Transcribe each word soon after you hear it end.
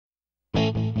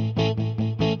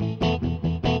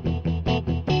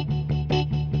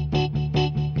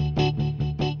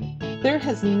There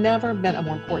has never been a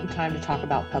more important time to talk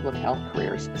about public health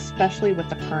careers, especially with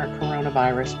the current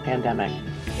coronavirus pandemic.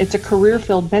 It's a career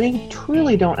field many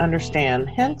truly don't understand,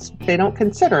 hence they don't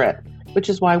consider it, which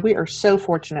is why we are so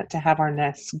fortunate to have our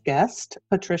next guest,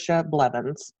 Patricia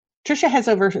Blevins. Tricia has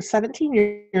over 17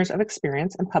 years of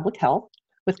experience in public health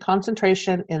with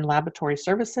concentration in laboratory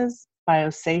services,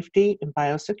 biosafety and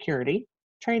biosecurity,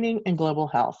 training, and global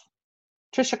health.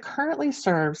 Tricia currently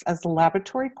serves as the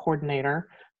laboratory coordinator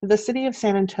for the City of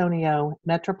San Antonio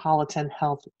Metropolitan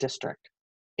Health District.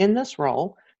 In this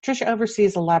role, Tricia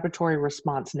oversees the Laboratory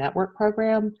Response Network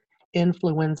Program,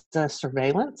 Influenza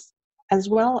Surveillance, as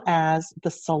well as the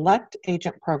Select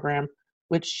Agent Program,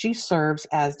 which she serves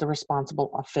as the responsible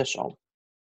official.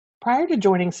 Prior to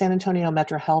joining San Antonio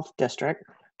Metro Health District,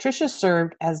 Tricia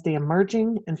served as the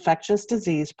Emerging Infectious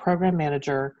Disease Program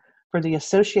Manager for the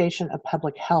Association of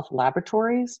Public Health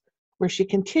Laboratories, where she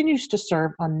continues to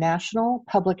serve on national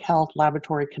public health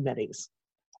laboratory committees.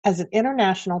 As an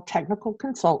international technical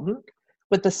consultant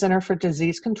with the Center for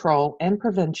Disease Control and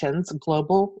Prevention's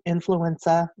Global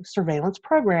Influenza Surveillance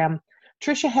Program,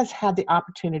 Tricia has had the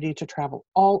opportunity to travel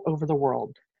all over the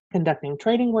world, conducting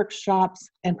training workshops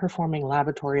and performing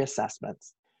laboratory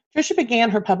assessments. Tricia began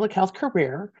her public health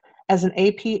career as an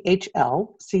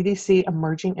APHL CDC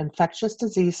Emerging Infectious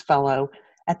Disease Fellow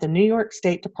at the New York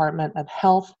State Department of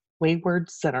Health Wadsworth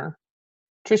Center.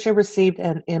 Tricia received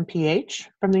an MPH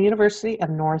from the University of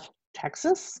North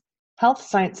Texas Health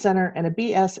Science Center and a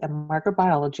BS in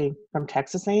Microbiology from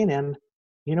Texas A&M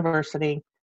University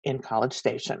in College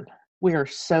Station. We are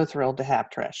so thrilled to have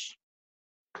Trish.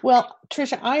 Well,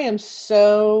 Tricia, I am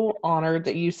so honored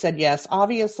that you said yes.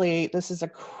 Obviously, this is a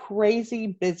crazy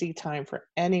busy time for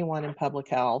anyone in public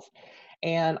health.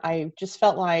 And I just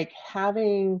felt like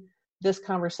having this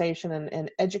conversation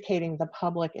and educating the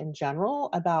public in general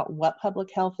about what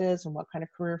public health is and what kind of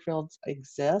career fields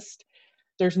exist,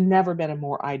 there's never been a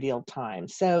more ideal time.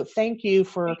 So thank you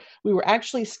we were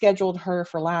actually scheduled her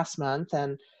for last month,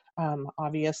 and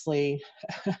obviously,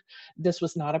 this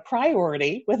was not a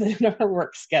priority within our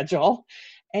work schedule.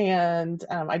 And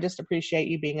I just appreciate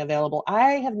you being available.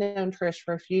 I have known Trish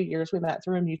for a few years. We met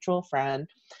through a mutual friend.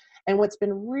 And what's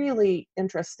been really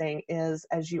interesting is,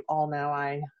 as you all know,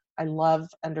 I love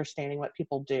understanding what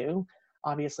people do.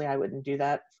 Obviously, I wouldn't do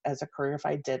that as a career if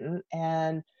I didn't.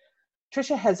 And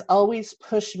Tricia has always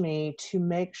pushed me to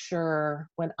make sure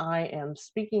when I am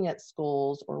speaking at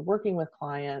schools or working with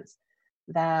clients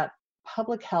that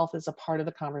public health is a part of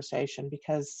the conversation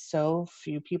because so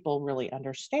few people really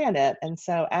understand it. And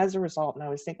so as a result, and I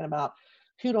was thinking about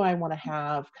who do I want to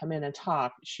have come in and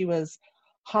talk, she was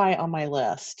high on my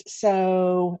list.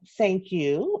 So thank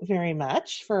you very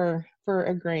much for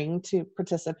agreeing to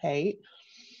participate.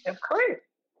 Of course.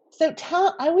 So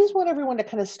I always want everyone to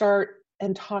kind of start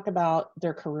and talk about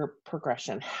their career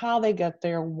progression, how they got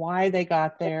there, why they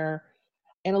got there,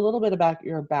 and a little bit about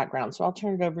your background. So I'll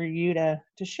turn it over to you to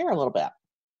share a little bit.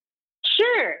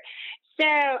 Sure. So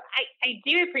I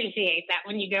do appreciate that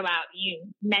when you go out, you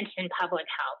mention public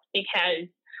health, because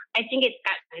I think it's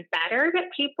gotten better that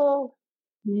people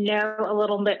know a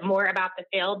little bit more about the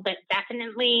field. But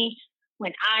definitely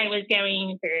when I was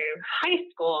going through high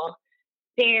school,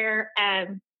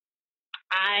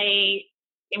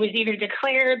 it was either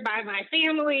declared by my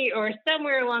family or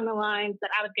somewhere along the lines that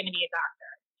I was going to be a doctor.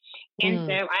 And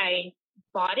so I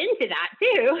bought into that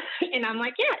too. And I'm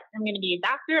like, yes, I'm going to be a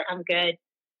doctor. I'm good.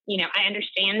 I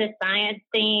understand the science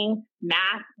thing.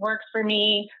 Math works for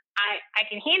me. I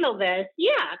can handle this.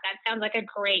 Yeah, that sounds like a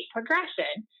great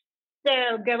progression.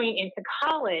 So going into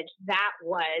college, that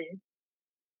was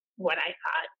what I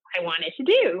thought I wanted to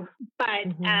do.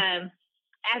 But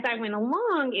as I went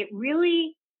along, it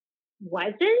really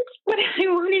wasn't what I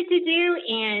wanted to do.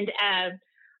 And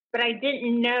but I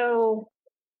didn't know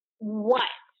what.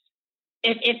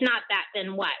 If not that,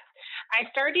 then what? I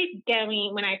started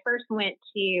going, when I first went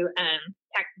to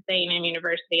Texas A&M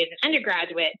University as an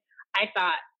undergraduate, I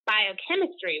thought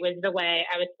biochemistry was the way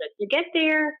I was supposed to get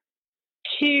there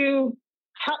to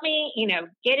help me,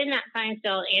 get in that science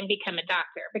field and become a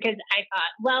doctor. Because I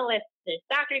thought, well, if this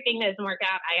doctor thing doesn't work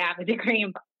out, I have a degree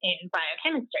in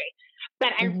biochemistry.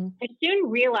 But I soon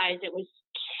realized it was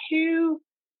too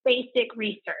basic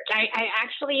research. I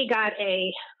actually got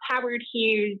a Howard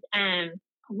Hughes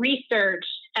research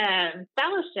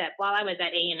fellowship while I was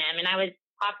at A&M, and I was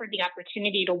offered the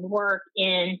opportunity to work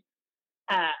in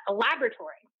a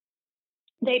laboratory.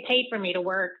 They paid for me to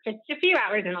work just a few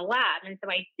hours in a lab, and so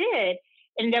I did.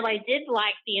 And though I did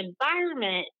like the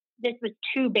environment, this was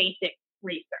too basic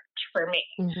research for me.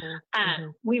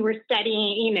 We were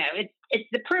studying, it's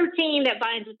the protein that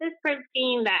binds with this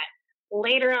protein that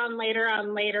later on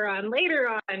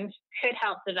could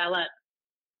help develop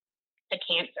a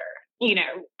cancer,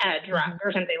 a drug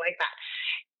or something like that.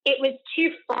 It was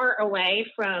too far away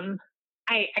from,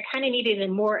 I kind of needed a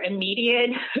more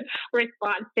immediate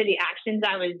response to the actions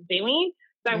I was doing.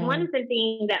 So I wanted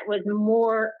something that was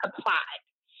more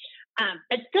applied,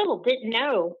 but still didn't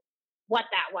know what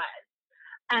that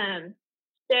was.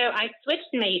 So I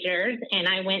switched majors and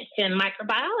I went to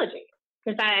microbiology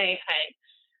because I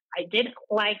did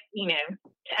like,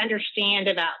 to understand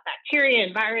about bacteria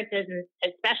and viruses, and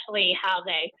especially how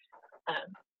they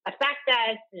affect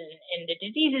us and the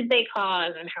diseases they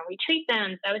cause and how we treat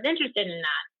them. So I was interested in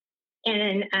that.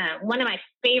 And one of my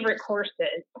favorite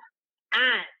courses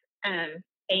at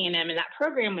A&M in that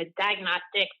program was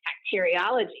diagnostic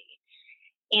bacteriology.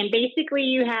 And basically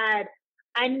you had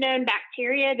unknown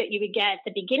bacteria that you would get at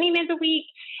the beginning of the week,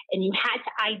 and you had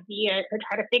to idea or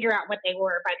try to figure out what they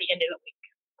were by the end of the week.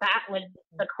 That was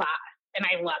the class, and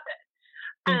I loved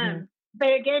it.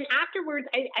 But again, afterwards,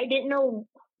 I didn't know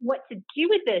what to do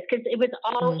with this because it was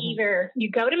all either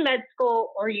you go to med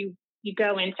school or you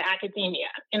go into academia,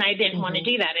 and I didn't want to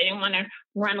do that. I didn't want to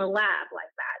run a lab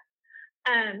like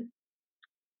that.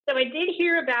 So I did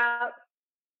hear about,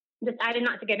 decided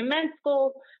not to go to med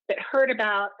school, but heard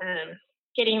about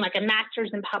getting like a master's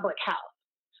in public health.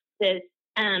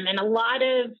 And a lot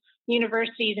of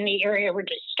universities in the area were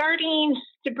just starting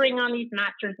to bring on these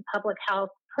masters of public health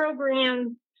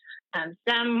programs.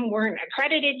 Some weren't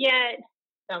accredited yet,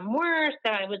 some were.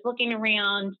 So I was looking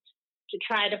around to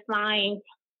try to find,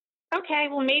 okay,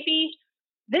 well, maybe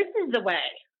this is the way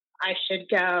I should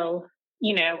go,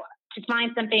 to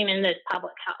find something in this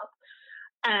public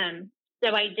health.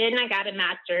 So I did, and I got a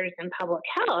master's in public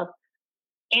health,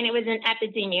 and it was in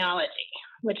epidemiology,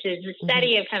 which is the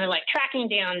study of kind of like tracking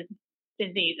down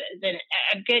diseases. And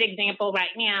a good example right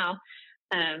now,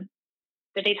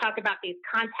 that they talk about these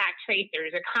contact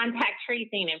tracers or contact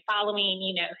tracing and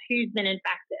following, who's been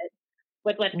infected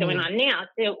with what's going on now.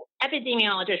 So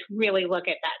epidemiologists really look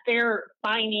at that. They're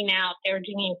finding out, they're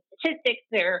doing statistics,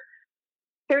 they're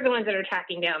the ones that are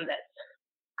tracking down this.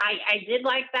 I did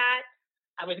like that.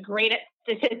 I was great at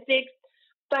statistics,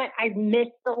 but I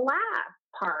missed the lab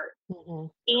part.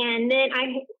 And then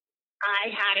I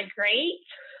had a great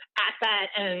at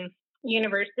that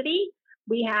university.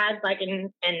 We had like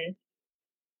an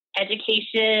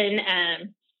education,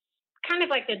 kind of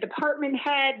like the department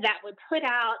head that would put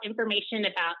out information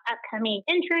about upcoming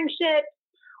internships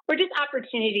or just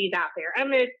opportunities out there.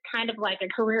 Almost kind of like a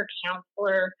career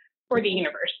counselor for the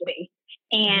university.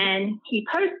 And he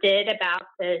posted about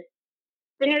the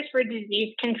Centers for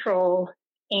Disease Control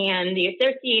and the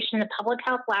Association of Public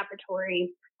Health Laboratories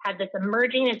had this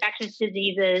emerging infectious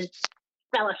diseases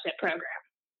fellowship program.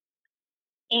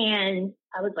 And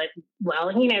I was like, well,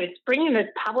 it's bringing this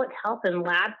public health and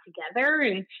lab together.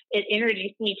 And it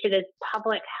introduced me to this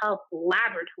public health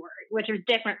laboratory, which is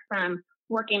different from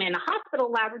working in a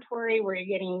hospital laboratory where you're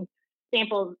getting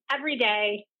samples every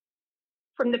day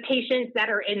from the patients that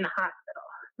are in the hospital.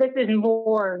 This is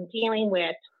more dealing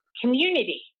with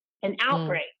community and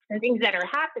outbreaks and things that are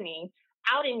happening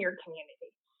out in your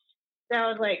community. So I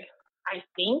was like, I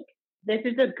think this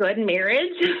is a good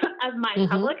marriage of my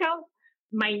public health,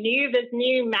 this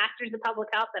new master's of public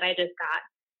health that I just got,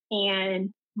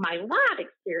 and my lab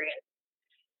experience.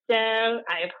 So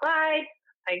I applied,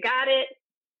 I got it.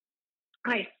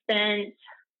 I spent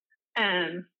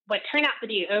what turned out to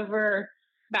be over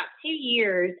about 2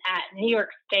 years at New York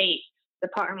State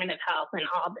Department of Health in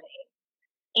Albany.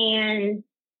 And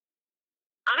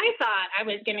I thought I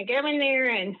was going to go in there,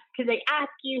 and because they ask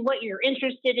you what you're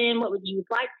interested in, what would you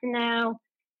like to know.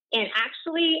 And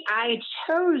actually, I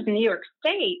chose New York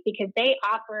State because they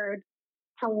offered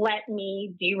to let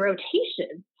me do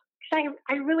rotations. Because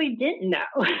I really didn't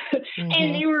know.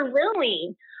 And they were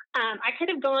willing. I could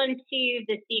have gone to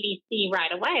the CDC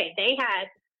right away. They had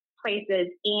places,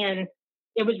 and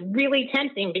it was really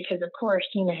tempting because, of course,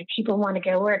 people want to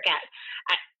go work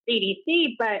at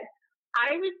CDC, but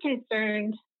I was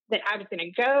concerned that I was going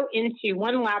to go into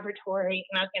one laboratory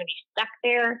and I was going to be stuck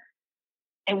there.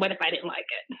 And what if I didn't like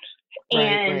it?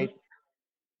 Right.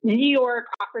 New York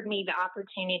offered me the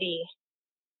opportunity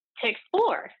to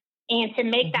explore and to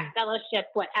make that fellowship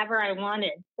whatever I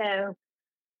wanted. So,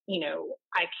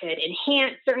 I could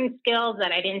enhance certain skills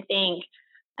that I didn't think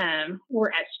were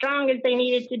as strong as they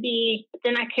needed to be. But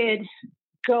then I could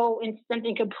go into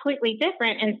something completely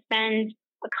different and spend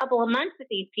a couple of months with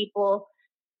these people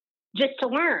just to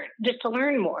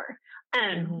learn more.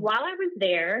 While I was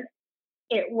there,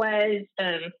 it was,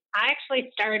 I actually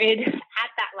started at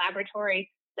that laboratory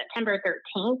September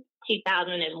 13th,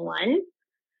 2001.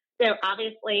 So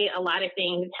obviously a lot of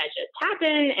things had just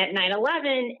happened at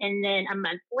 9/11. And then a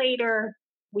month later,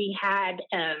 we had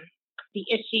the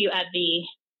issue of the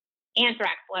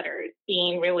anthrax letters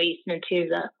being released into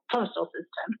the postal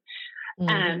system.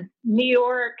 New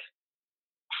York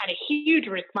had a huge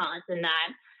response in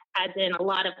that, as in a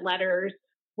lot of letters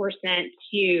were sent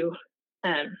to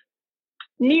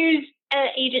news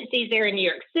agencies there in New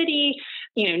York City.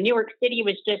 New York City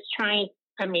was just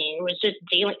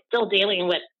still dealing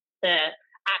with the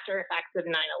after effects of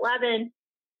 9/11.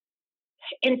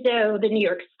 And so the New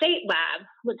York State lab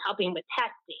was helping with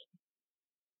testing.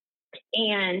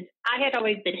 And I had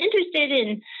always been interested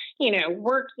in,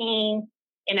 working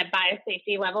in a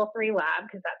biosafety level 3 lab,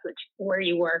 because that's where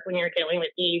you work when you're dealing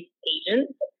with these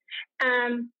agents.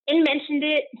 And mentioned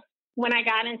it when I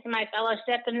got into my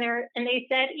fellowship, and they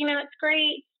said, it's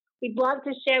great. We'd love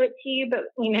to show it to you, but,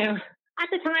 at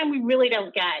the time we really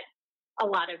don't get a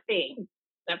lot of things.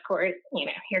 Of course,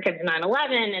 here comes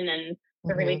 9/11 and then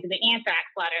the release of the anthrax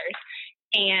letters.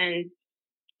 And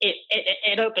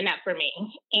it opened up for me.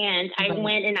 And I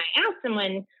went and I asked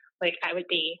someone, I would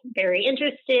be very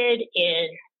interested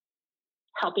in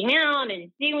helping out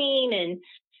and doing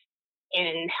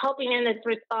and helping in this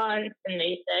response. And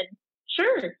they said,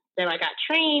 sure. So I got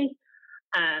trained.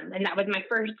 And that was my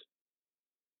first,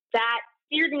 that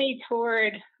steered me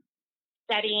toward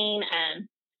studying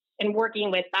and working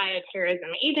with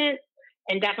bioterrorism agents,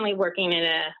 and definitely working in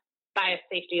a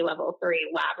biosafety level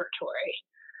 3 laboratory.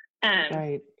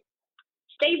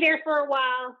 Stayed there for a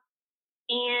while,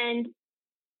 and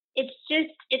it's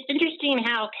interesting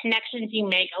how connections you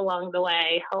make along the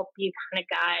way help you kind of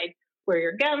guide where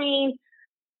you're going.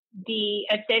 The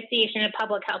Association of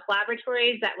Public Health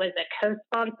Laboratories, that was a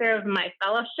co-sponsor of my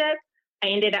fellowship. I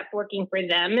ended up working for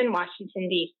them in Washington,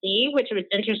 D.C., which was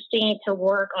interesting to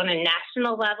work on a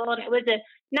national level. And it was a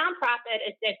nonprofit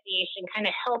association kind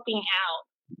of helping out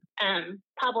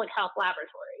public health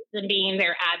laboratories and being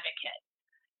their advocate.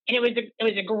 And it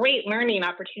was a great learning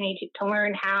opportunity to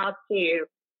learn how to,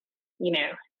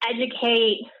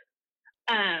 educate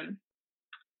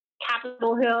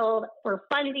Capitol Hill for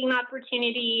funding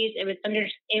opportunities.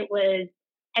 It was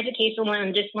educational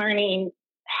and just learning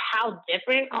how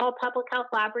different all public health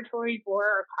laboratories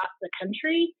were across the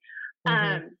country. So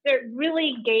it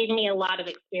really gave me a lot of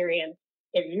experience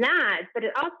in that, but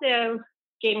it also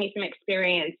gave me some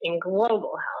experience in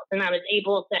global health. And I was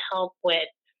able to help with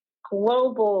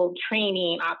global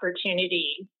training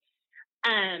opportunities,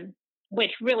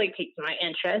 which really piqued my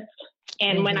interest.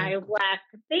 And when I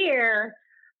left there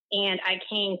and I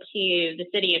came to the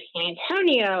city of San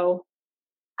Antonio,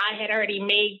 I had already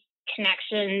made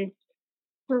connections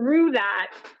through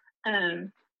that,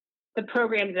 the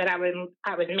programs that I was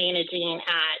managing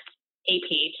at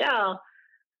APHL,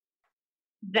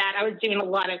 that I was doing a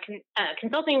lot of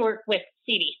consulting work with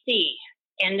CDC,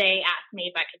 and they asked me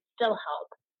if I could still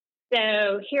help.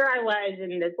 So here I was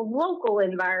in this local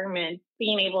environment,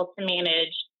 being able to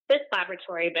manage this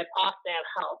laboratory, but also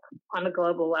help on a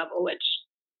global level, which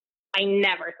I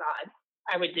never thought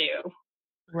I would do.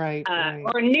 Right.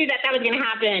 Or knew that was going to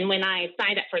happen when I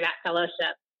signed up for that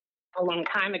fellowship a long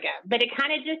time ago. But it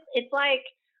kind of it's like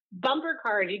bumper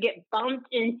cars. You get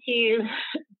bumped into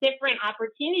different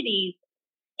opportunities.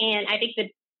 And I think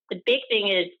the big thing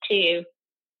is to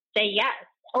say yes,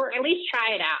 or at least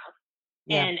try it out.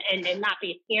 Yeah. And not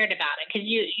be scared about it, because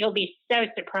you'll be so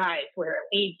surprised where it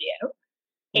leads you.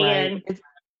 Right. And,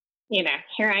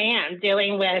 here I am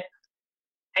dealing with,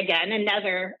 again,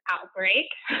 another outbreak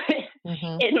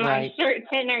in my short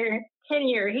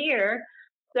tenure here.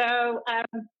 So,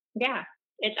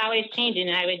 it's always changing.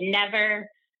 And I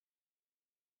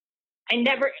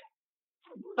never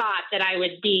thought that I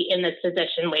would be in this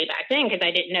position way back then, because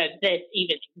I didn't know this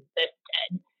even existed.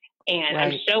 And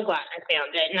I'm so glad I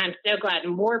found it. And I'm so glad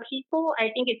more people,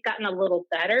 I think it's gotten a little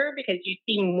better, because you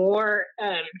see more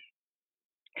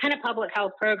kind of public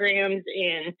health programs,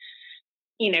 and,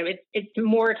 it's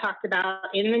more talked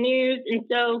about in the news. And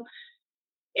so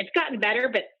it's gotten better,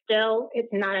 but still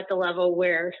it's not at the level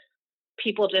where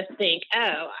people just think,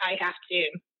 oh, I have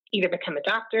to either become a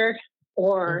doctor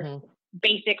or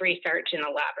basic research in a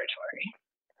laboratory.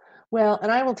 Well,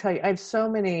 and I will tell you, I have so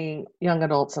many young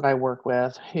adults that I work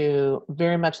with who,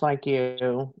 very much like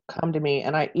you, come to me,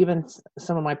 and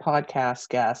some of my podcast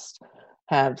guests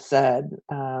have said,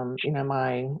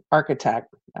 my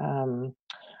architect, a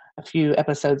few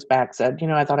episodes back said,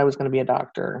 I thought I was going to be a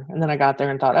doctor. And then I got there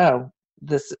and thought, oh,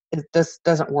 this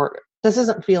doesn't work. This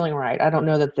isn't feeling right. I don't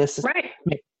know that this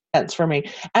makes sense for me.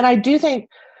 And I do think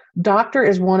Doctor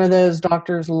is one of those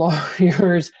doctors,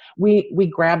 lawyers.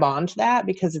 We grab onto that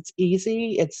because it's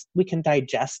easy. We can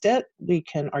digest it. We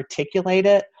can articulate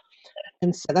it.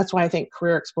 And so that's why I think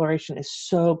career exploration is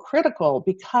so critical,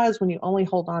 because when you only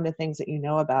hold on to things that you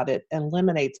know about, it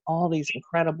eliminates all these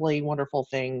incredibly wonderful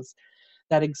things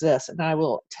that exist. And I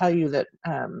will tell you that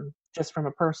just from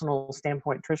a personal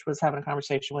standpoint, Trish was having a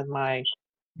conversation with my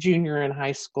junior in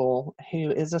high school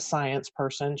who is a science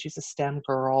person. She's a STEM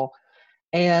girl.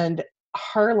 And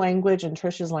her language and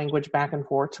Tricia's language back and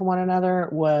forth to one another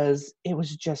was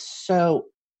just so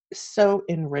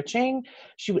enriching.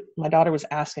 My daughter was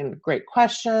asking great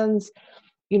questions.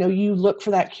 You know, you look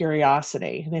for that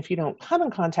curiosity, and if you don't come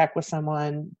in contact with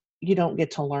someone, you don't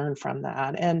get to learn from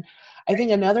that. And I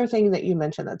think another thing that you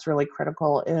mentioned that's really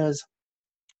critical is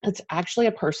it's actually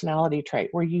a personality trait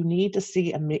where you need to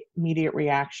see immediate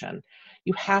reaction.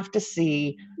 You have to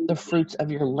see the fruits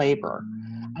of your labor.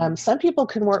 Some people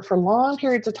can work for long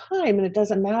periods of time, and it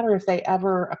doesn't matter if they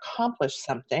ever accomplish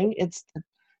something.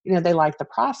 They like the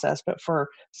process. But for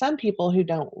some people who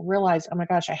don't realize, oh my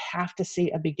gosh, I have to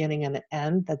see a beginning and an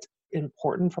end that's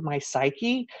important for my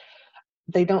psyche,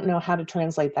 they don't know how to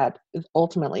translate that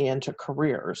ultimately into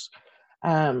careers.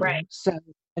 Right.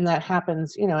 And that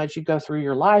happens, as you go through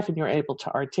your life and you're able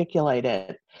to articulate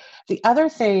it. The other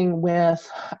thing with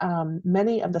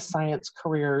many of the science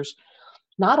careers,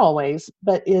 not always,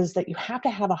 but is that you have to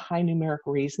have a high numeric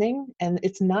reasoning. And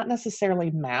it's not necessarily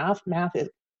math. Math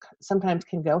sometimes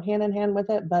can go hand in hand with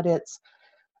it, but it's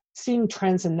seeing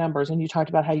trends in numbers. And you talked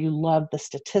about how you love the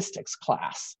statistics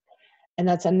class. And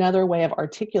that's another way of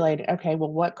articulating, okay,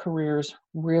 well, what careers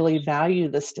really value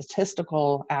the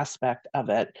statistical aspect of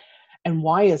it? And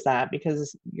why is that?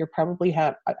 Because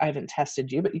I haven't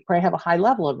tested you, but you probably have a high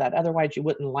level of that. Otherwise, you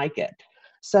wouldn't like it.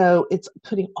 So it's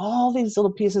putting all these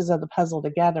little pieces of the puzzle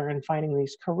together and finding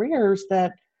these careers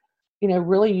that,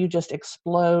 really you just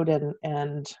explode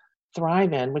and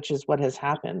thrive in, which is what has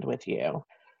happened with you.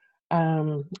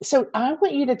 So I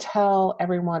want you to tell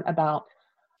everyone about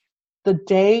the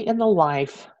day in the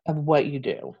life of what you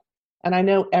do. And I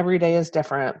know every day is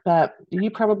different, but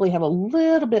you probably have a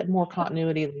little bit more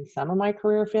continuity than some of my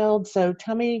career fields. So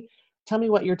tell me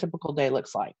what your typical day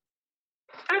looks like.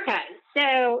 Okay.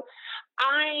 So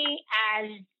I, as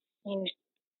in,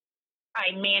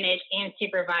 I manage and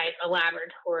supervise a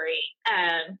laboratory,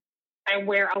 I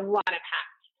wear a lot of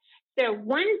hats. So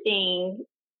one thing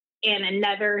and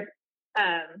another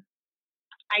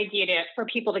idea for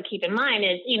people to keep in mind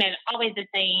is, always the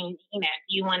saying,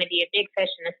 you want to be a big fish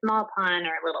in a small pond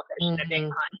or a little fish in a big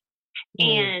pond.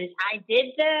 And I did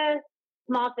the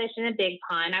small fish in a big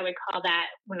pond. I would call that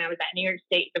when I was at New York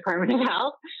State Department of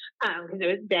Health, because it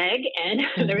was big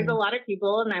and there was a lot of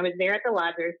people, and I was there at the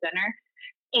Wadsworth Center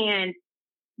and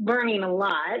learning a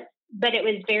lot, but it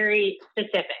was very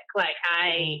specific. Like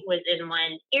I was in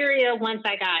one area once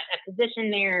I got a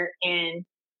position there, and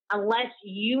unless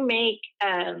you make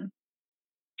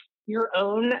your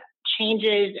own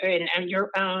changes and your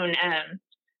own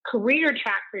career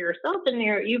track for yourself in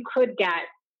there, you could get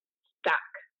stuck.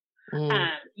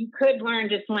 You could learn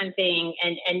just one thing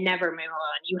and never move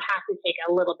on. You have to take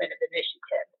a little bit of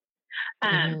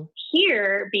initiative.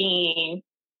 Here, being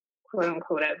quote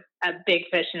unquote a big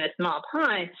fish in a small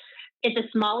pond, it's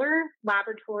a smaller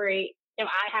laboratory. So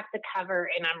I have to cover,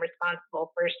 and I'm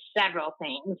responsible for several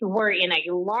things. We're in a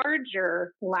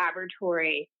larger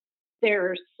laboratory.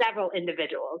 There are several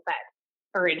individuals that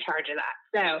are in charge of that.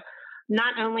 So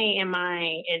not only am I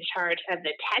in charge of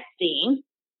the testing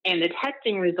and the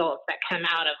testing results that come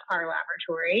out of our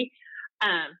laboratory,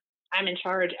 I'm in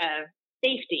charge of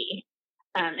safety.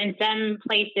 In some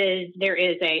places, there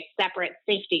is a separate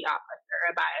safety officer,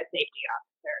 a biosafety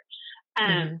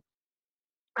officer.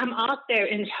 I'm also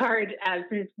in charge of,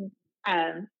 since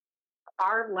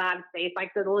our lab space,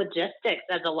 like the logistics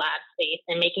of the lab space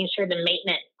and making sure the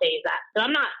maintenance stays up. So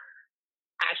I'm not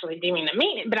actually doing the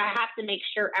maintenance, but I have to make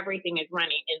sure everything is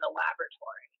running in the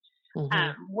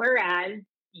laboratory. Whereas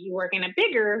you work in a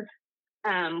bigger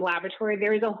laboratory,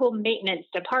 there is a whole maintenance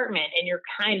department, and you're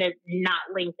kind of not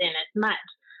linked in as much.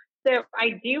 So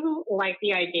I do like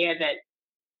the idea that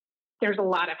there's a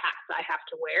lot of hats I have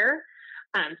to wear.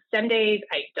 Some days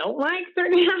I don't like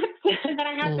certain hats that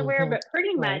I have to wear, but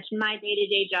pretty much my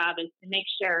day-to-day job is to make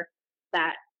sure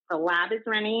that the lab is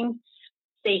running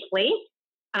safely,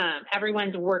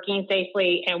 everyone's working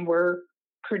safely, and we're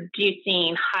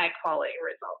producing high-quality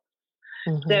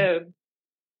results. So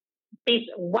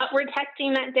what we're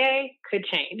testing that day could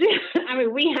change. I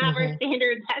mean, we have our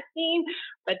standard testing,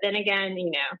 but then again,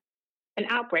 an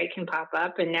outbreak can pop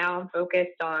up, and now I'm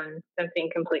focused on something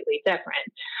completely different.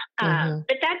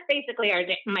 But that's basically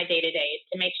my day to day, is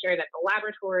to make sure that the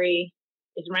laboratory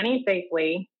is running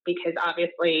safely, because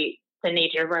obviously the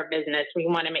nature of our business, we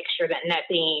want to make sure that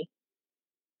nothing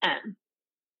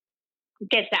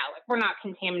gets out. We're not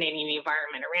contaminating the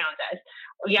environment around us.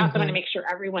 We also want to make sure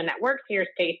everyone that works here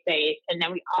stays safe, and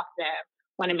then we also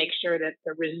want to make sure that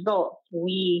the results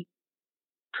we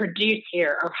produce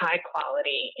here are high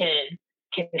quality and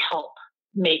can help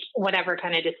make whatever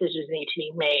kind of decisions need to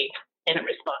be made in a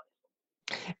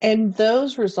response. And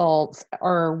those results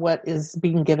are what is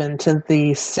being given to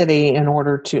the city in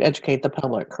order to educate the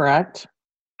public, correct?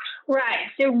 Right.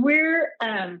 So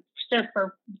so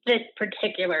for this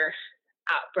particular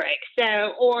outbreak,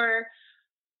 or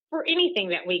for anything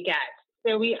that we get.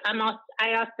 So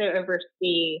I also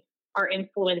oversee our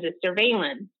Influenza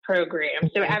Surveillance Program.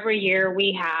 So every year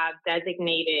we have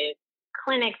designated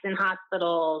clinics and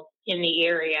hospitals in the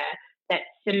area that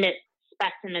submit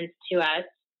specimens to us,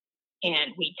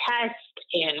 and we test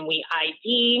and we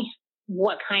ID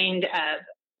what kind of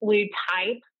flu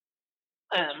type,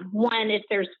 one, if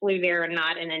there's flu there or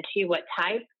not, and then two, what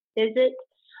type is it.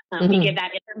 We give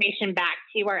that information back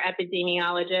to our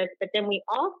epidemiologists, but then we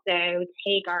also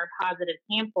take our positive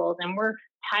samples, and we're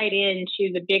tied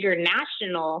into the bigger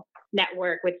national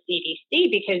network with CDC,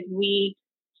 because we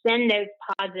send those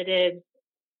positives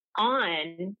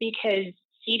on because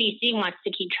CDC wants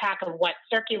to keep track of what's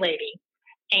circulating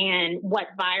and what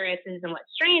viruses and what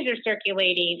strains are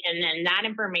circulating, and then that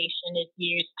information is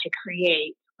used to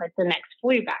create the next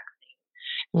flu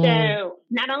vaccine. So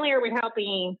not only are we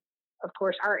helping, of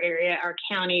course, our area, our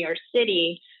county, our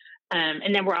city,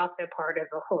 and then we're also part of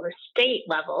the whole state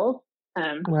level.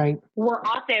 Right. We're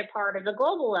also part of the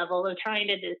global level of trying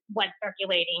to what's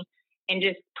circulating and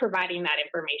just providing that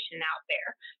information out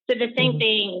there. So the same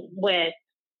thing with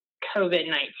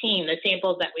COVID-19, the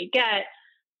samples that we get,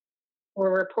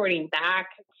 we're reporting back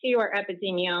to our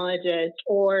epidemiologists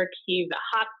or to the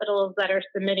hospitals that are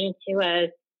submitting to us,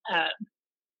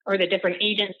 or the different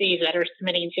agencies that are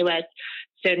submitting to us.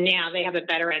 So now they have a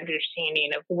better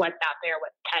understanding of what's out there,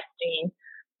 what's testing,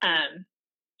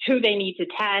 who they need to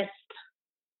test,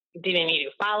 do they need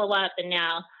to follow up, and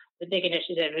now the big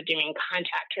initiative of doing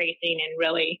contact tracing and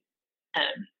really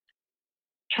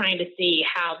trying to see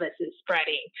how this is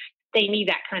spreading. They need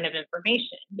that kind of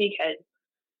information, because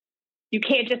you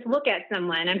can't just look at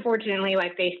someone. Unfortunately,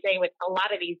 like they say with a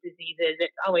lot of these diseases,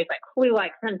 it's always like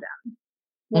flu-like symptoms.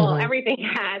 Well, everything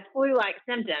has flu-like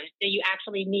symptoms, so you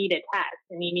actually need a test,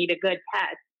 and you need a good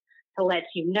test to let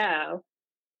you know,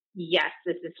 yes,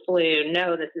 this is flu.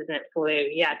 No, this isn't flu.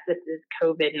 Yes, this is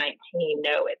COVID-19.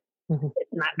 No, it's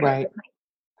not COVID-19. Right.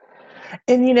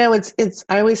 And it's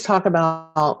I always talk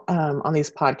about on these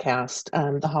podcasts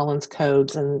the Holland's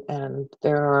codes, and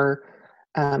there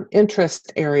are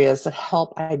interest areas that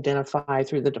help identify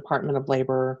through the Department of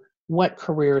Labor what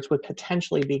careers would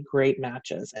potentially be great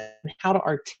matches and how to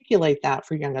articulate that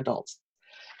for young adults.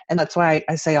 And that's why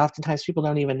I say oftentimes people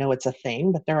don't even know it's a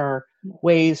thing, but there are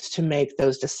ways to make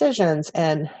those decisions.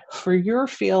 And for your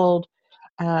field,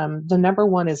 the number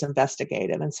one is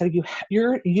investigative. And so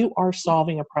you are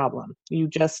solving a problem. You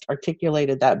just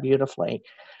articulated that beautifully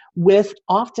with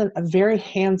often a very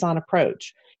hands-on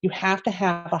approach. You have to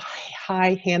have a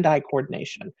high hand-eye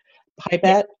coordination.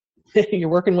 Pipette, you're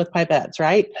working with pipettes,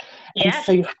 right? Yes. And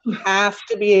so you have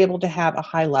to be able to have a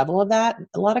high level of that.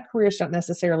 A lot of careers don't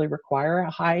necessarily require a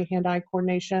high hand-eye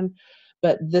coordination,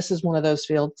 but this is one of those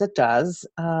fields that does.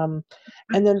 And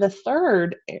then the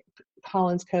third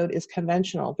Collins code is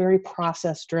conventional, very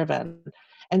process-driven.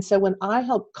 And so when I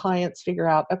help clients figure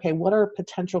out, okay, what are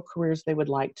potential careers they would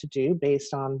like to do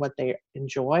based on what they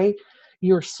enjoy,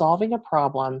 you're solving a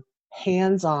problem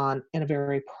hands-on in a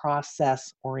very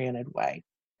process-oriented way.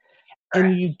 Correct.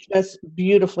 And you just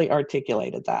beautifully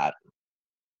articulated that.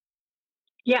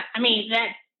 Yeah, I mean,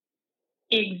 that's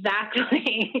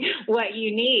exactly what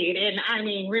you need. And I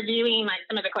mean, reviewing like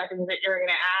some of the questions that you're going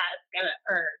to ask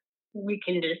or we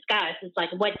can discuss, it's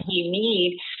like, what do you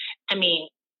need? I mean,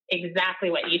 exactly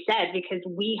what you said, because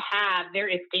there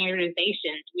is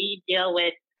standardizations. We deal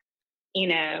with,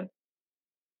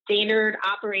 standard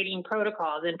operating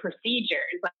protocols and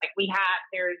procedures. Like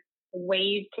there's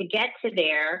ways to get to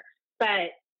there,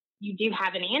 but you do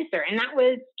have an answer. And that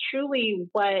was truly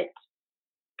what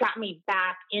got me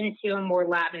back into a more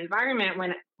lab environment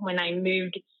when I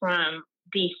moved from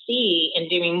DC and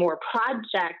doing more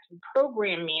project and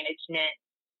program management.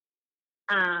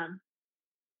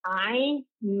 I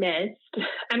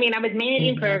was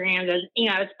managing programs,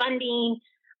 I was funding,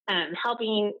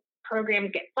 helping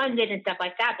programs get funded and stuff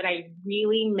like that, but I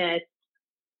really missed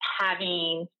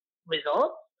having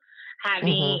results,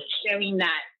 showing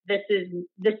that this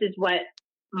is what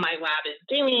my lab is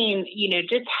doing,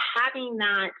 just having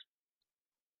that,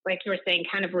 like you were saying,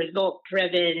 kind of result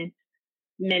driven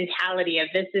mentality of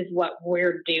this is what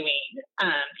we're doing.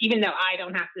 Even though I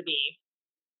don't have to be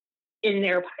in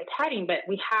there pipetting, but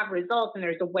we have results and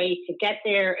there's a way to get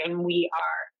there, and we're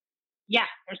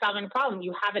solving a problem.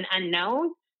 You have an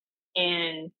unknown,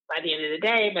 and by the end of the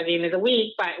day, by the end of the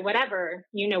week, by whatever,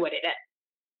 you know what it is.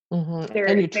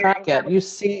 And you track it. You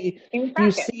see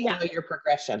your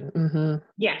progression.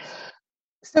 Yes.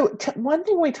 So one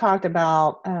thing we talked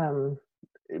about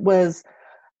was,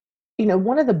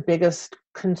 one of the biggest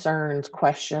concerns,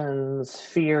 questions,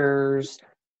 fears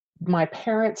my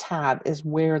parents have is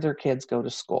where their kids go to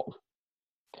school.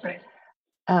 Right.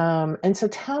 And so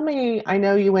tell me, I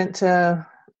know you went to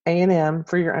A&M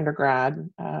for your undergrad,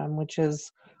 which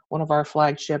is one of our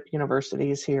flagship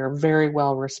universities here, very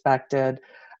well respected.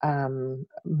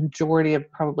 Majority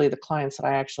of probably the clients that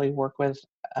I actually work with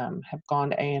have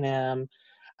gone to A&M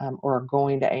or are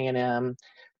going to A&M.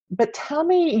 But tell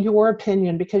me your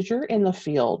opinion, because you're in the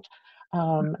field.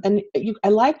 And you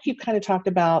kind of talked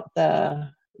about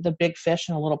the big fish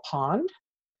in a little pond.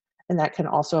 And that can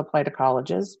also apply to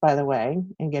colleges, by the way,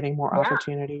 and getting more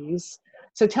opportunities.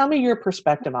 So tell me your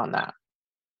perspective on that.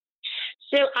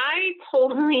 So I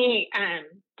totally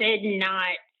did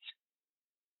not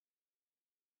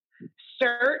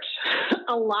search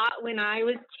a lot when I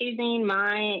was choosing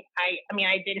I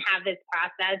didn't have this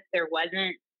process. There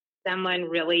wasn't someone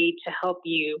really to help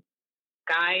you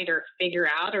guide or figure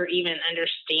out or even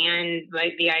understand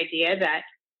like the idea that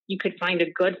you could find a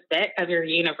good fit of your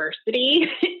university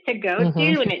to go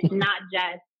to. And it's not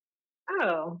just,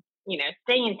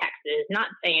 stay in Texas, not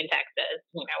stay in Texas,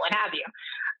 what have you.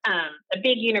 A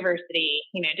big university,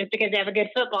 just because they have a good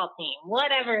football team,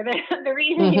 whatever the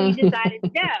reason you decided to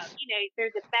go,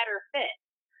 there's a better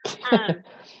fit.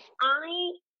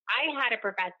 I had a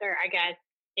professor, I guess,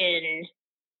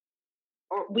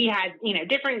 we had,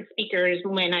 different speakers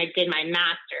when I did my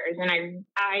master's, and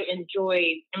I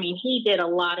enjoyed, he did a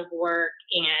lot of work,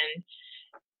 and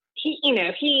he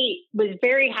was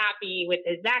very happy with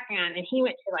his background, and he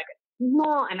went to like a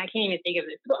small, and I can't even think of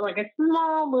this, like a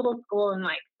small little school in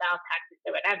like South Texas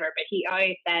or whatever, but he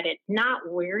always said, it's not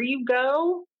where you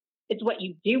go, it's what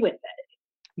you do with it.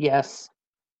 Yes.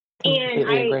 And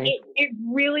it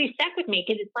really stuck with me,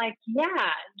 because it's like,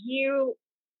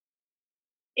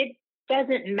 it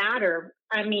doesn't matter.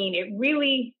 I've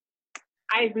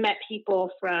met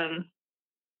people from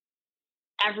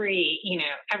every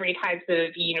types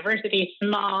of university,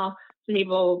 small. Some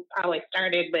people probably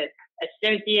started with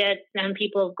associates. Some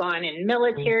people have gone in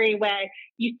military way.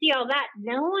 You see all that.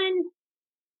 No one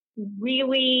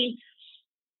really,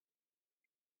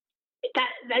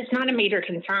 that's not a major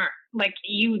concern. Like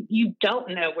you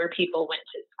don't know where people went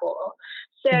to school.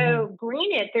 So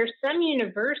granted, there's some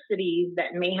universities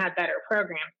that may have better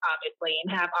programs, obviously,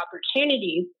 and have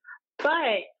opportunities,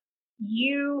 but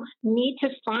you need to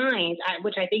find,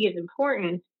 which I think is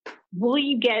important, will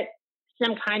you get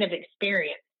some kind of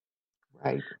experience?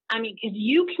 Right. Because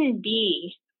you can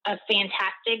be a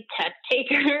fantastic test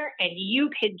taker and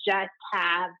you could just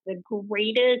have the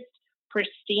greatest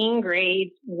pristine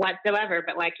grades whatsoever.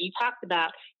 But like you talked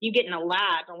about, you get in a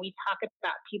lab and we talk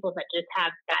about people that just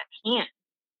have bad hands.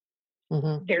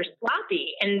 They're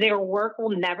sloppy and their work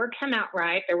will never come out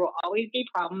right. There will always be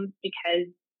problems because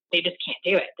they just can't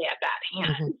do it. They have bad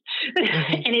hands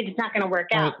and it's not going to work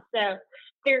out. So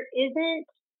there isn't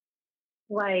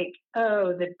like,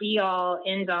 the be all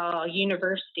end all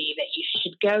university that you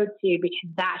should go to because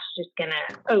that's just going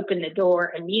to open the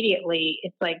door immediately.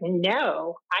 It's like,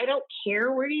 no, I don't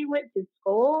care where you went to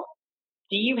school.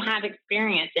 Do you have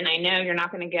experience? And I know you're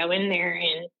not going to go in there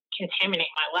and contaminate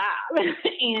my lab and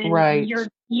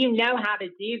you know how to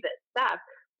do this stuff.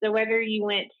 So whether you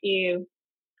went to,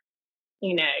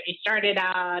 you started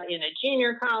out in a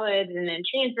junior college and then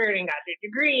transferred and got your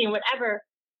degree and whatever,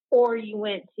 or you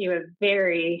went to a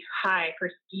very high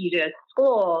prestigious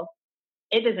school,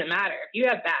 it doesn't matter. If you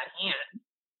have bad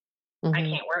hands, I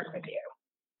can't work with you.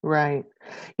 Right.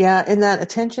 Yeah. And that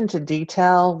attention to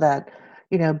detail, that,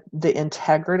 the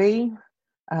integrity,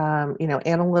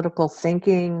 analytical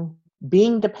thinking,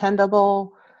 being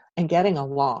dependable, and getting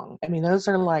along. Those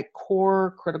are like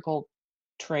core critical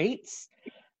traits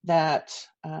that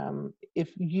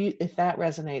if that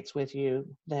resonates with you,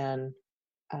 then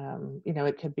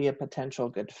it could be a potential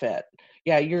good fit.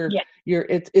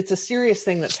 It's a serious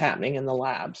thing that's happening in the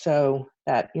lab. So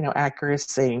that,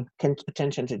 accuracy,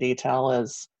 attention to detail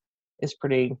is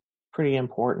pretty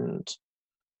important.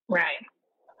 Right.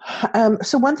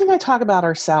 So one thing I talk about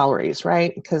are salaries,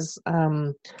 right? Because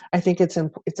I think it's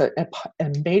a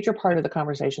major part of the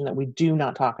conversation that we do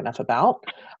not talk enough about.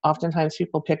 Oftentimes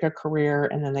people pick a career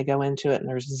and then they go into it and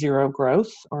there's zero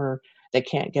growth, or they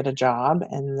can't get a job,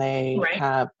 and they Right.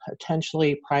 have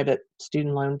potentially private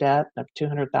student loan debt of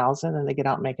 200,000, and they get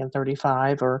out making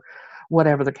 35 or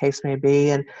whatever the case may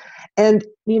be. And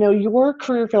your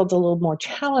career field's a little more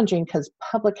challenging because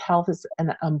public health is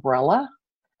an umbrella,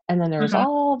 and then there's Mm-hmm.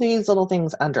 all these little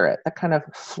things under it that kind of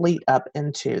fleet up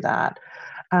into that.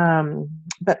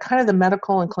 But kind of the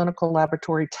medical and clinical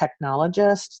laboratory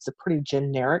technologist, it's a pretty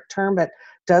generic term, but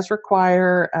does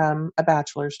require a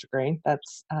bachelor's degree.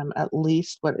 That's at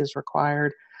least what is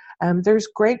required. There's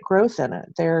great growth in it.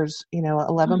 There's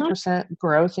 11%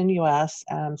 growth in U.S.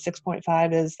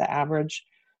 6.5 is the average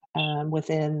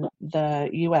within the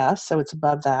U.S., so it's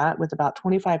above that, with about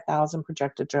 25,000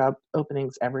 projected job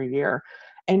openings every year.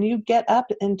 And you get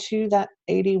up into that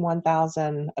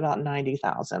 81,000, about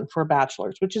 90,000 for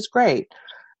bachelor's, which is great.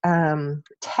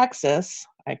 Texas,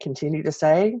 I continue to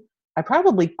say,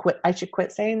 I should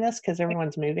quit saying this because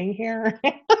everyone's moving here.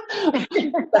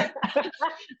 But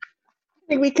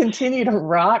I think we continue to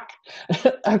rock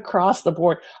across the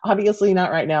board. Obviously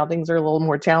not right now. Things are a little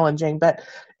more challenging, but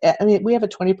I mean, we have a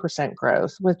 20%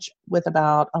 growth, which with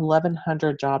about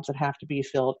 1,100 jobs that have to be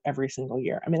filled every single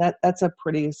year. I mean, that's a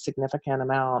pretty significant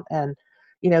amount, and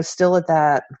still at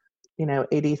that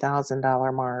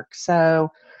 $80,000 mark.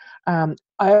 So I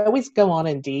always go on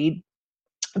Indeed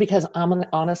because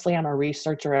honestly, I'm a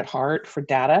researcher at heart for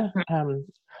data.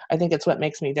 I think it's what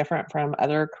makes me different from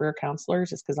other career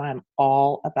counselors, is because I'm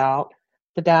all about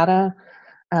the data,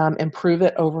 and prove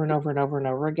it over and over and over and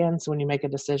over again. So when you make a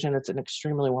decision, it's an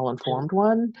extremely well-informed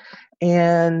one.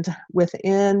 And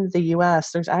within the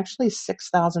U.S., there's actually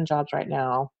 6,000 jobs right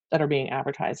now that are being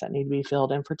advertised that need to be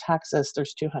filled. And for Texas,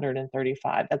 there's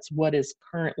 235. That's what is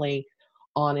currently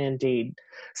on Indeed.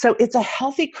 So it's a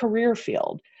healthy career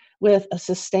field with a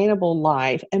sustainable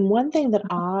life. And one thing that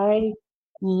I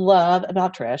love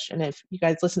about Trish, and if you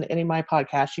guys listen to any of my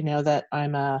podcasts, you know that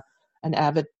I'm an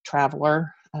avid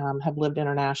traveler, have lived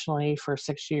internationally for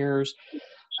 6 years.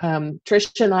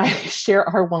 Tricia and I share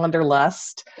our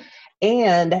wanderlust.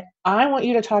 And I want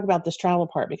you to talk about this travel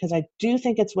part, because I do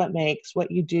think it's what makes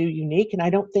what you do unique. And I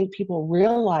don't think people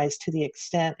realize to the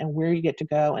extent and where you get to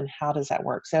go and how does that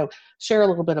work. So share a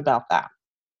little bit about that.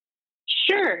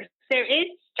 Sure. So it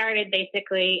started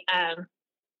basically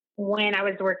when I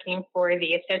was working for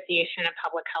the Association of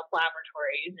Public Health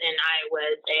Laboratories, and I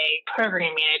was a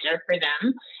program manager for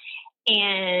them.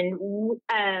 And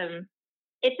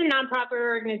it's a nonprofit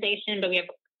organization, but we have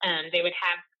they would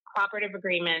have cooperative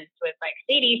agreements with like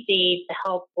CDC to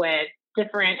help with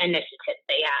different initiatives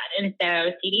they had. And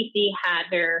so CDC had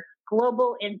their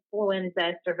Global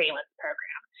Influenza Surveillance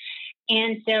Program.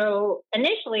 And so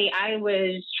initially I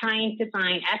was trying to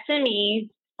find SMEs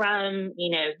from,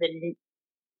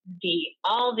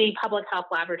 all the public health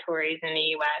laboratories in the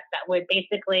U.S. that would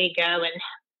basically go and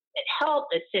help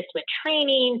assist with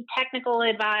training, technical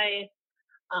advice,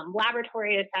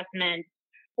 laboratory assessments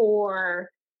for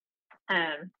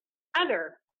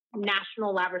other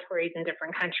national laboratories in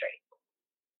different countries.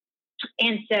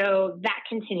 And so that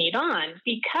continued on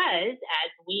because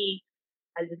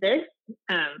as this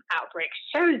outbreak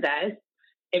shows us,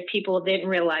 if people didn't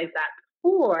realize that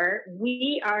before,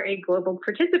 we are a global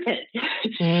participant.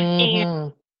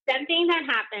 And something that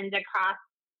happens across,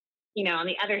 on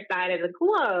the other side of the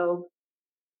globe,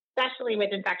 especially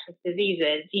with infectious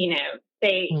diseases,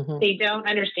 they don't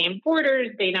understand borders,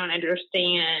 they don't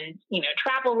understand,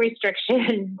 travel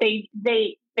restrictions, they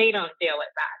don't deal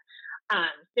with that.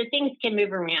 So things can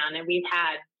move around, and we've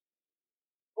had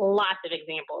lots of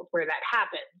examples where that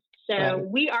happens. So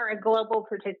we are a global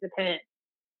participant,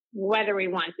 whether we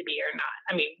want to be or not.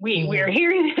 I mean, we are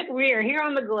here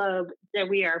on the globe, so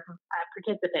we are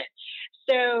participants.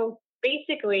 So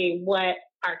basically, what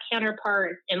our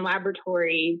counterparts in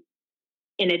laboratories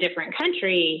in a different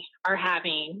country are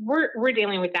having, we're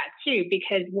dealing with that too,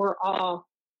 because we're all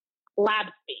lab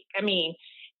speak. I mean,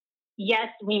 yes,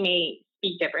 we may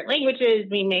speak different languages,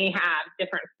 we may have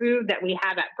different food that we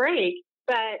have at break,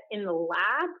 but in the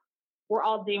lab, we're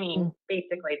all doing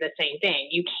basically the same thing.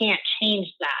 You can't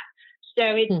change that.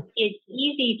 So it's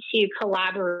easy to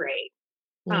collaborate,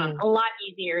 a lot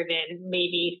easier than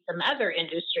maybe some other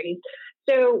industries.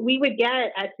 So we would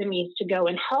get SMEs to go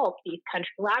and help these country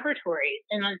laboratories.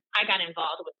 And I got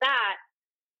involved with that.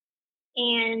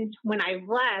 And when I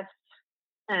left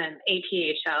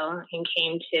APHL and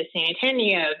came to San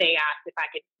Antonio, they asked if I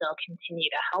could still continue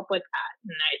to help with that.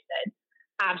 And I said,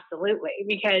 absolutely,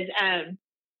 because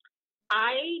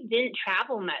I didn't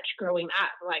travel much growing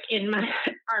up. Like in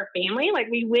our family, like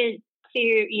we went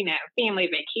to, family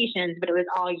vacations, but it was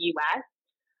all U.S.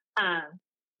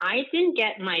 I didn't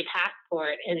get my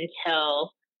passport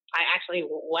until I actually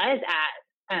was at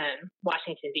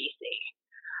Washington, D.C.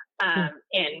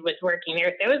 And was working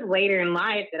there. So it was later in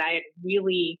life that I had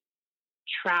really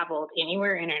traveled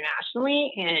anywhere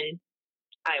internationally, and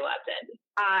I loved it.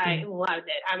 I loved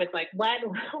it. I was like, what?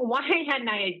 Why hadn't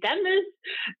I done this,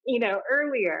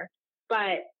 earlier?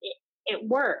 But it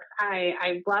works.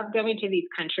 I love going to these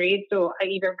countries. So I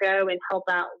either go and help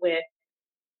out with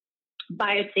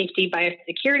biosafety,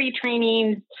 biosecurity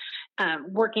trainings,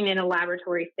 working in a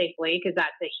laboratory safely, because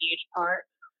that's a huge part,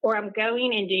 or I'm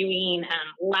going and doing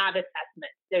lab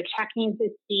assessments. So checking to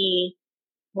see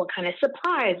what kind of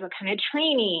supplies, what kind of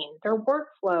training, their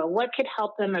workflow, what could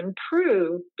help them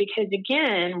improve. Because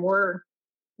again, we're,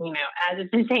 as it's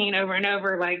been saying over and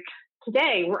over, like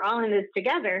today, we're all in this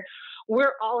together.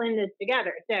 We're all in this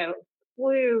together. So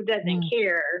flu doesn't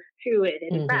care who it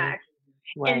infects.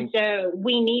 Right. And so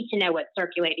we need to know what's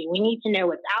circulating. We need to know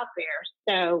what's out there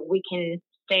so we can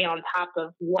stay on top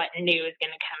of what new is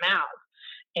going to come out.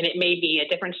 And it may be a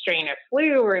different strain of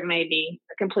flu, or it may be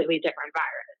a completely different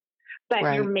virus.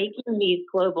 But you're making these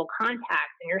global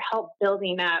contacts, and you're help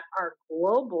building up our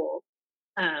global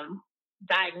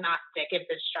diagnostic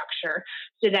infrastructure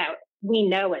so that we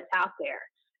know what's out there.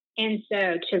 And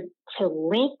so to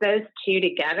link those two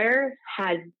together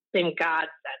has been godsend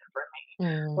for me.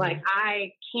 Like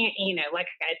I can't, like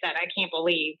I said, I can't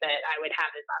believe that I would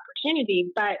have this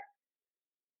opportunity, but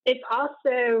it's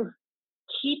also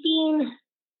keeping,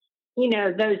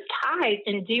 those ties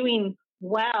and doing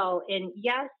well. And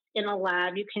yes, in a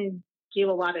lab, you can do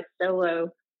a lot of solo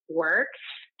work,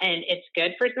 and it's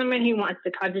good for someone who wants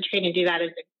to concentrate and do that as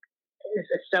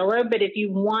a solo. But if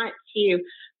you want to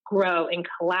grow and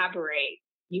collaborate,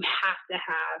 you have to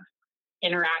have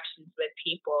interactions with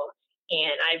people.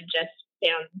 And I've just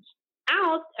found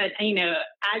out, as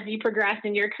you progress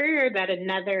in your career, that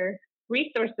another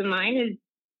resource of mine is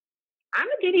I'm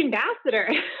a good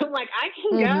ambassador. Like I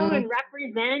can go and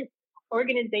represent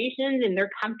organizations, and they're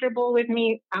comfortable with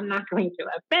me. I'm not going to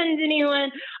offend anyone.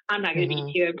 I'm not going to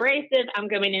be too abrasive. I'm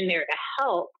going in there to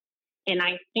help. And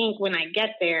I think when I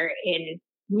get there and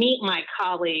meet my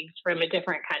colleagues from a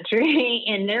different country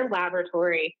in their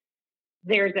laboratory,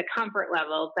 there's a comfort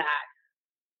level that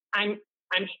I'm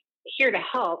here to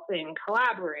help and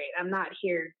collaborate. I'm not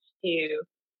here to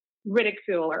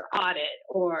ridicule or audit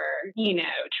or,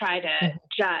 try to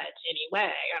judge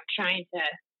anyway. I'm trying to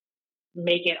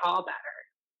make it all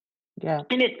better. Yeah.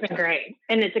 And it's been great.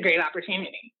 And it's a great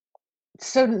opportunity.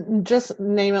 So just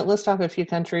name it. List off a few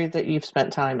countries that you've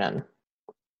spent time in.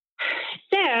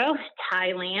 So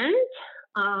Thailand,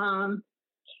 Cambodia,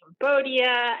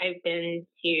 I've been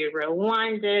to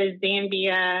Rwanda,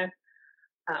 Zambia,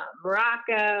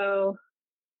 Morocco,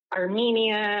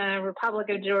 Armenia, Republic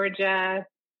of Georgia,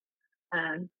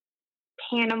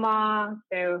 Panama.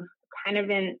 So kind of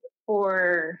been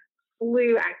for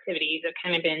flu activities. I've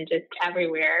kind of been just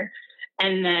everywhere.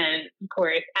 And then, of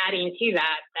course, adding to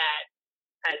that,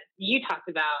 as you talked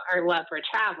about our love for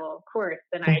travel, of course,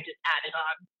 then I just added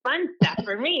on fun stuff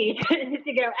for me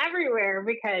to go everywhere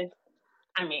because,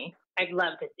 I'd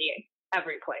love to see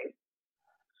every place.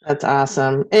 That's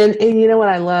awesome. And you know what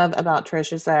I love about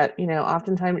Trish is that,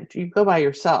 oftentimes you go by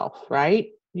yourself, right?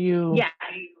 You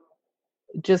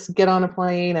just get on a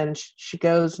plane and she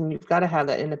goes, and you've got to have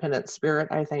that independent spirit,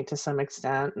 I think, to some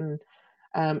extent. And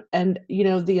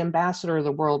the ambassador of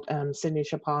the world, Sydney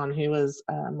Chapon, who was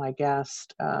my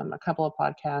guest a couple of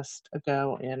podcasts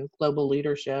ago in Global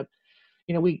Leadership,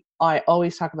 I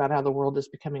always talk about how the world is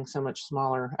becoming so much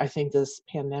smaller. I think this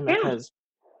pandemic has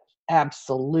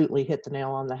absolutely hit the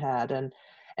nail on the head.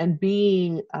 And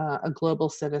being a global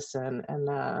citizen and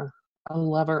a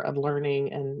lover of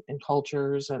learning and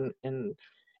cultures and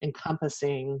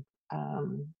encompassing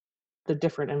the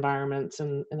different environments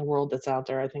in the world that's out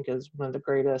there, I think is one of the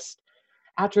greatest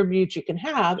attributes you can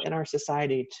have in our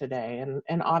society today.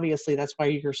 And obviously that's why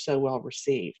you're so well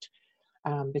received,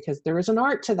 because there is an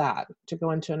art to that, to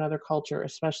go into another culture,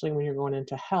 especially when you're going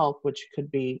into health, which could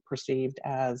be perceived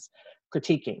as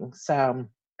critiquing. So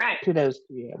kudos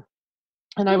to you.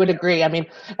 And I would agree.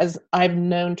 As I've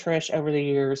known Trish over the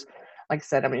years, like I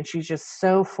said, she's just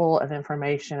so full of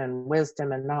information and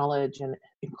wisdom and knowledge and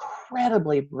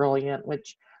incredibly brilliant,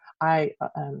 which I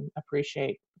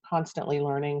appreciate constantly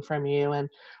learning from you. And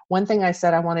one thing I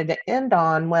said I wanted to end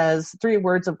on was 3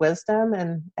 words of wisdom.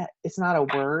 And it's not a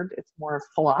word, it's more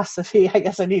philosophy. I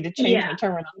guess I need to change my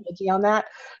terminology on that.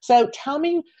 So tell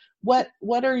me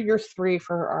what are your three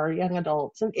for our young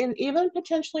adults and even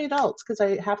potentially adults? Because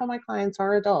half of my clients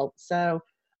are adults, so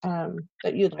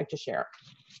that you'd like to share.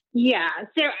 Yeah,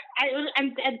 so I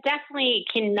definitely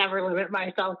can never limit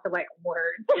myself to like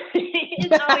words.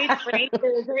 It's always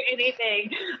phrases or anything.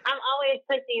 I'm always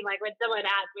pushing, like when someone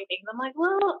asks me things, I'm like,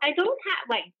 well, I don't have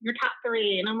like your top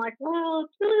three, and I'm like, well,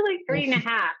 it's really like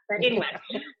 3.5. But anyway,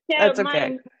 so That's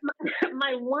okay.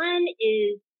 my one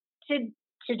is to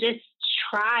just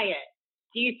try it,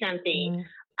 do something.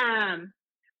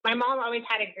 My mom always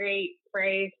had a great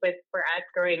phrase for us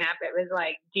growing up. It was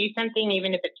like, do something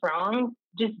even if it's wrong.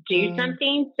 Just do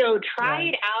something. So try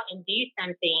it out and do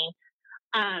something.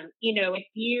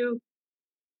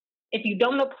 If you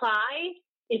don't apply,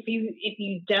 if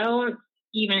you don't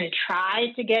even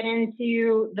try to get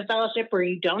into the fellowship, or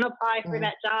you don't apply for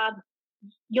that job,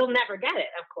 you'll never get it,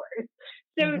 of course.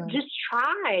 So just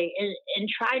try and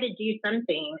try to do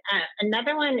something.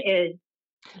 Another one is,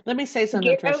 let me say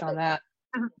something, Tricia, on that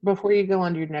before you go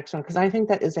on to your next one, because I think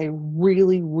that is a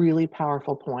really, really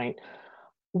powerful point.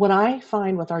 What I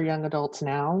find with our young adults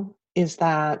now is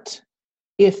that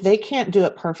if they can't do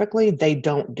it perfectly, they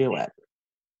don't do it.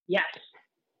 Yes.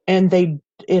 And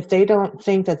if they don't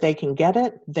think that they can get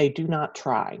it, they do not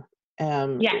try.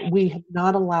 We have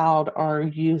not allowed our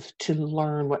youth to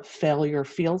learn what failure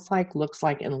feels like, looks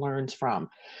like, and learns from.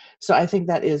 So I think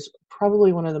that is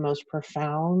probably one of the most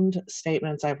profound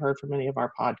statements I've heard from any of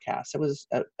our podcasts. It was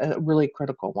a really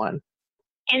critical one.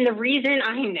 And the reason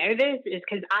I know this is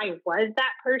because I was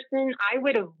that person. I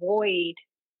would avoid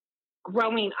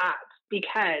growing up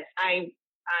because I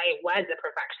was a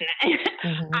perfectionist.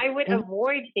 I would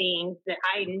avoid things that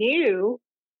I knew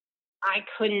I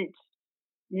couldn't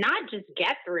not just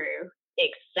get through,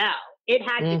 excel. It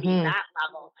had to be that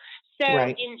level. So,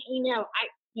 hindsight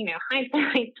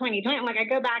 2020, I'm like, I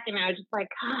go back and I was just like,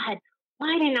 God,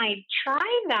 why didn't I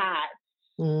try that?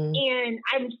 And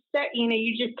I'm so,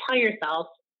 you just tell yourself,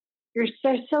 you're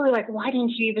so silly. Like, why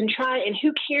didn't you even try? And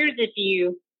who cares if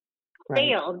you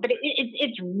failed? But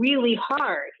it's really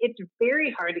hard. It's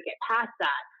very hard to get past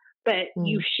that. But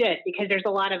you should, because there's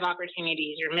a lot of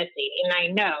opportunities you're missing. And I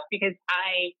know, because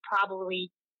I probably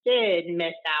did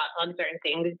miss out on certain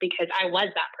things because I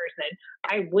was that person.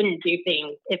 I wouldn't do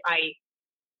things if I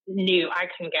knew I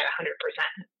couldn't get 100%.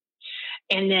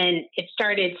 And then it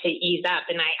started to ease up.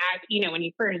 And when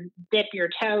you first dip your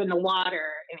toe in the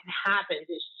water and it happens,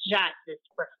 it's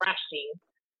refreshing.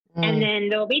 And then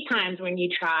there'll be times when you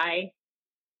try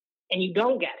and you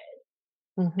don't get it.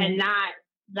 And that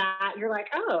you're like,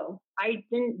 oh, I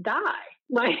didn't die.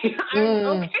 Like, I'm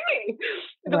okay.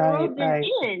 The world didn't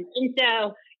end. And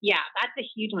so, that's a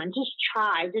huge one. Just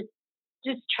try.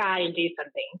 Just try and do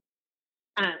something.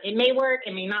 It may work,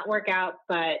 it may not work out,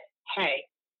 but hey,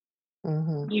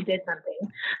 you did something.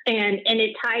 And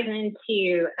it ties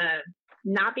into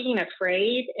not being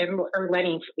afraid or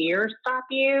letting fear stop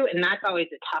you. And that's always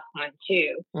a tough one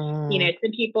too.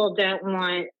 Some people don't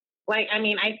want,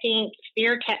 I think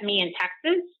fear kept me in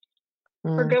Texas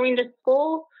for going to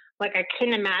school. Like, I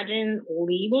couldn't imagine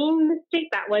leaving the state.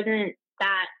 That wasn't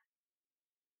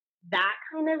that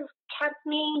kind of kept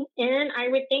me in, I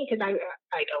would think, because I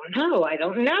don't know. I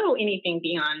don't know anything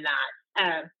beyond that.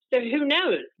 So who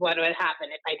knows what would happen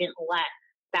if I didn't let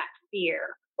that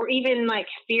fear, or even like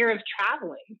fear of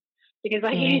traveling. Because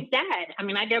like you said,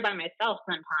 I go by myself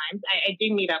sometimes. I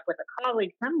do meet up with a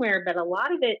colleague somewhere, but a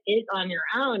lot of it is on your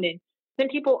own. And some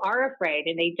people are afraid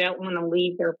and they don't want to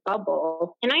leave their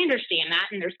bubble. And I understand that.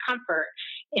 And there's comfort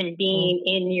in being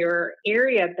in your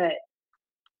area, but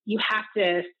you have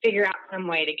to figure out some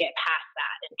way to get past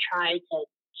that and try to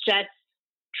just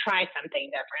try something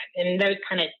different. And those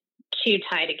kind of two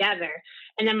tie together.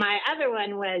 And then my other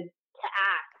one was to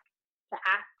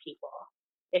ask people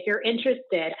if you're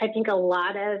interested. I think I would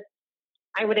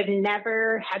have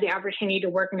never had the opportunity to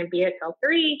work in a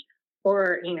BSL-3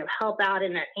 or, help out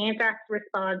in an anthrax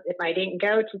response if I didn't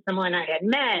go to someone I had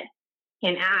met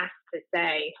and ask to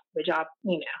say, would y'all,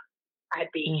 I'd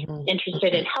be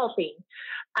interested in helping.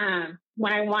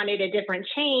 When I wanted a different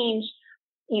change,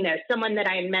 someone that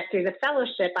I had met through the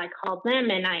fellowship, I called them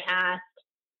and I asked,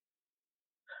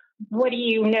 what do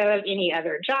you know of any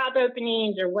other job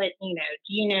openings, or what, do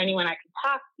you know anyone I could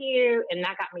talk to? And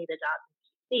that got me the job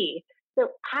in DC.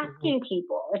 So asking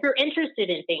people if you're interested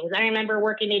in things. I remember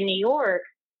working in New York,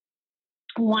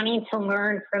 wanting to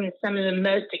learn from some of the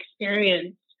most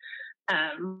experienced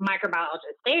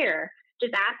microbiologists there,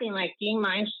 just asking, like, do you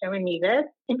mind showing me this?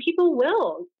 And people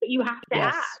will, but you have to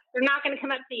ask. They're not going to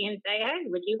come up to you and say, hey,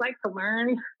 would you like to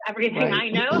learn everything I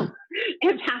know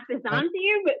and pass this on to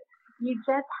you? But you just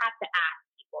have to ask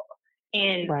people.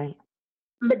 And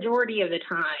majority of the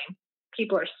time,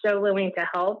 people are so willing to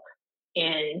help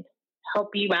and help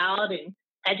you out and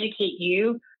educate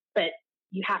you, but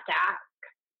you have to ask.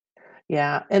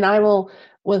 Yeah. And I will,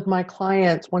 with my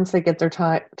clients, once they get their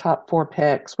top 4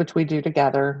 picks, which we do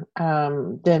together,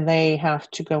 then they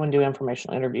have to go and do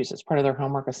informational interviews. It's part of their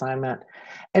homework assignment.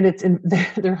 And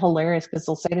they're hilarious because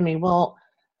they'll say to me, well,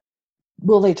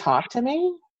 will they talk to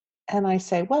me? And I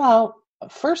say, well,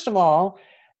 first of all,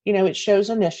 it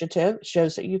shows initiative, it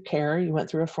shows that you care, you went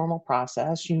through a formal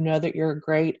process, you know that you're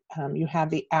great, you have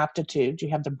the aptitude, you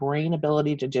have the brain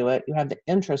ability to do it, you have the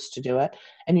interest to do it,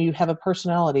 and you have a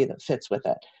personality that fits with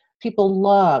it. People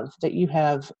love that you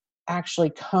have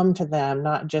actually come to them,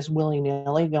 not just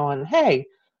willy-nilly going, hey,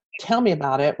 tell me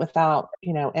about it, without,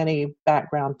 any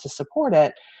background to support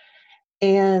it.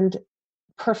 And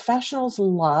professionals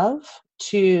love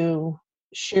to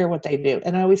share what they do.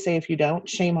 And I always say, if you don't,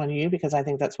 shame on you, because I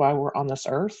think that's why we're on this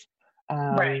earth.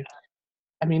 Right.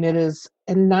 I mean, it is,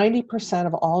 and 90%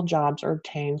 of all jobs are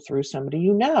obtained through somebody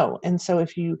you know. And so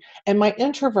and my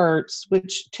introverts,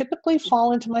 which typically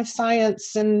fall into my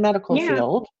science and medical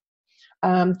field,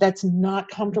 that's not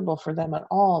comfortable for them at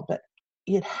all. But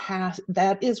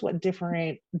that is what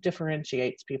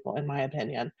differentiates people, in my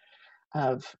opinion,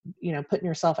 of, putting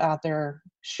yourself out there,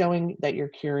 showing that you're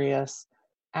curious,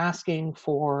 asking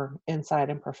for insight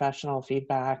and professional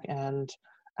feedback. And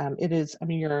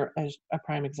you're a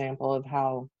prime example of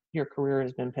how your career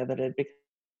has been pivoted because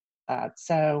of that.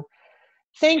 So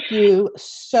thank you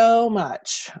so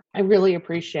much. I really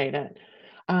appreciate it.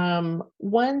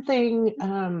 One thing,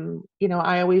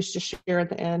 I always just share at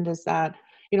the end is that,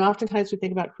 oftentimes we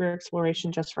think about career exploration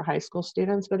just for high school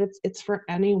students, but it's for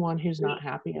anyone who's not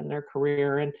happy in their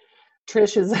career. And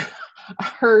Trish has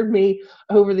heard me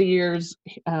over the years.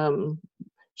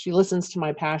 She listens to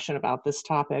my passion about this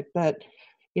topic, but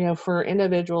for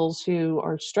individuals who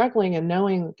are struggling and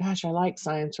knowing, gosh, I like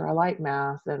science or I like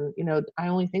math, and I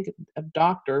only think of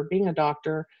being a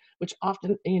doctor, which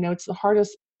often, it's the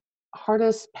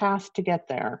hardest path to get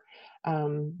there.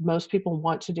 Most people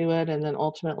want to do it, and then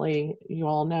ultimately, you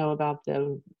all know about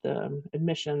the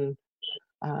admission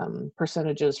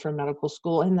percentages for medical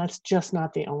school, and that's just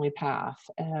not the only path.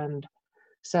 And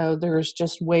so there's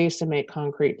just ways to make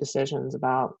concrete decisions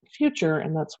about the future,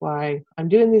 and that's why I'm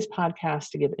doing these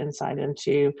podcasts, to give insight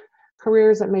into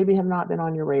careers that maybe have not been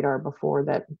on your radar before,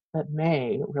 that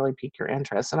may really pique your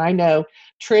interest. And I know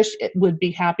Trish would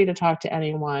be happy to talk to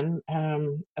anyone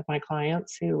of my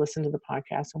clients who listen to the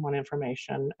podcast and want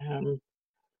information.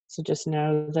 So just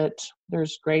know that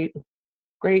there's great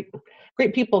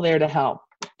people there to help.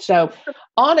 So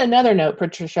on another note,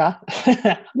 Patricia,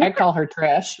 I call her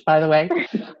Trish, by the way,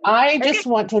 I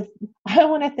want to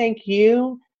thank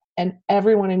you and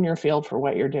everyone in your field for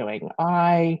what you're doing.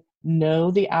 I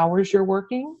know the hours you're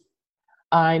working.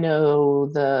 I know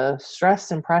the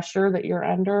stress and pressure that you're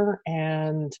under.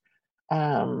 And,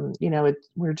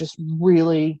 we're just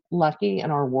really lucky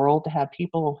in our world to have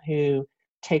people who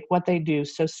take what they do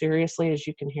so seriously, as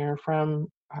you can hear from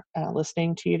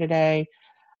listening to you today.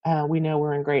 We know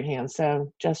we're in great hands.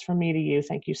 So just from me to you,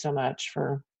 thank you so much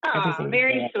for everything.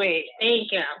 Very sweet.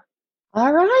 Thank you.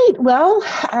 All right. Well,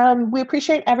 we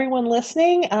appreciate everyone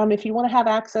listening. If you want to have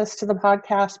access to the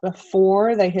podcast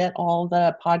before they hit all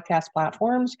the podcast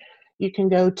platforms, you can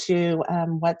go to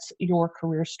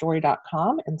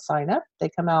whatsyourcareerstory.com and sign up. They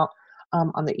come out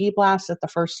on the e-blast at the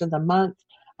first of the month.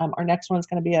 Our next one is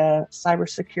going to be a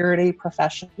cybersecurity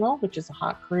professional, which is a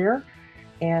hot career.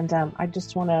 And I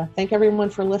just want to thank everyone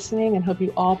for listening and hope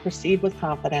you all proceed with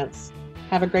confidence.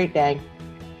 Have a great day.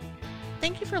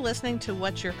 Thank you for listening to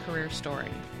What's Your Career Story.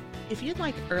 If you'd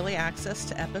like early access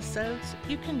to episodes,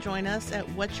 you can join us at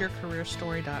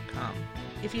whatsyourcareerstory.com.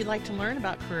 If you'd like to learn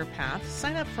about career paths,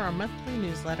 sign up for our monthly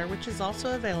newsletter, which is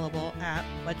also available at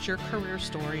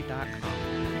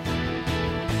whatsyourcareerstory.com.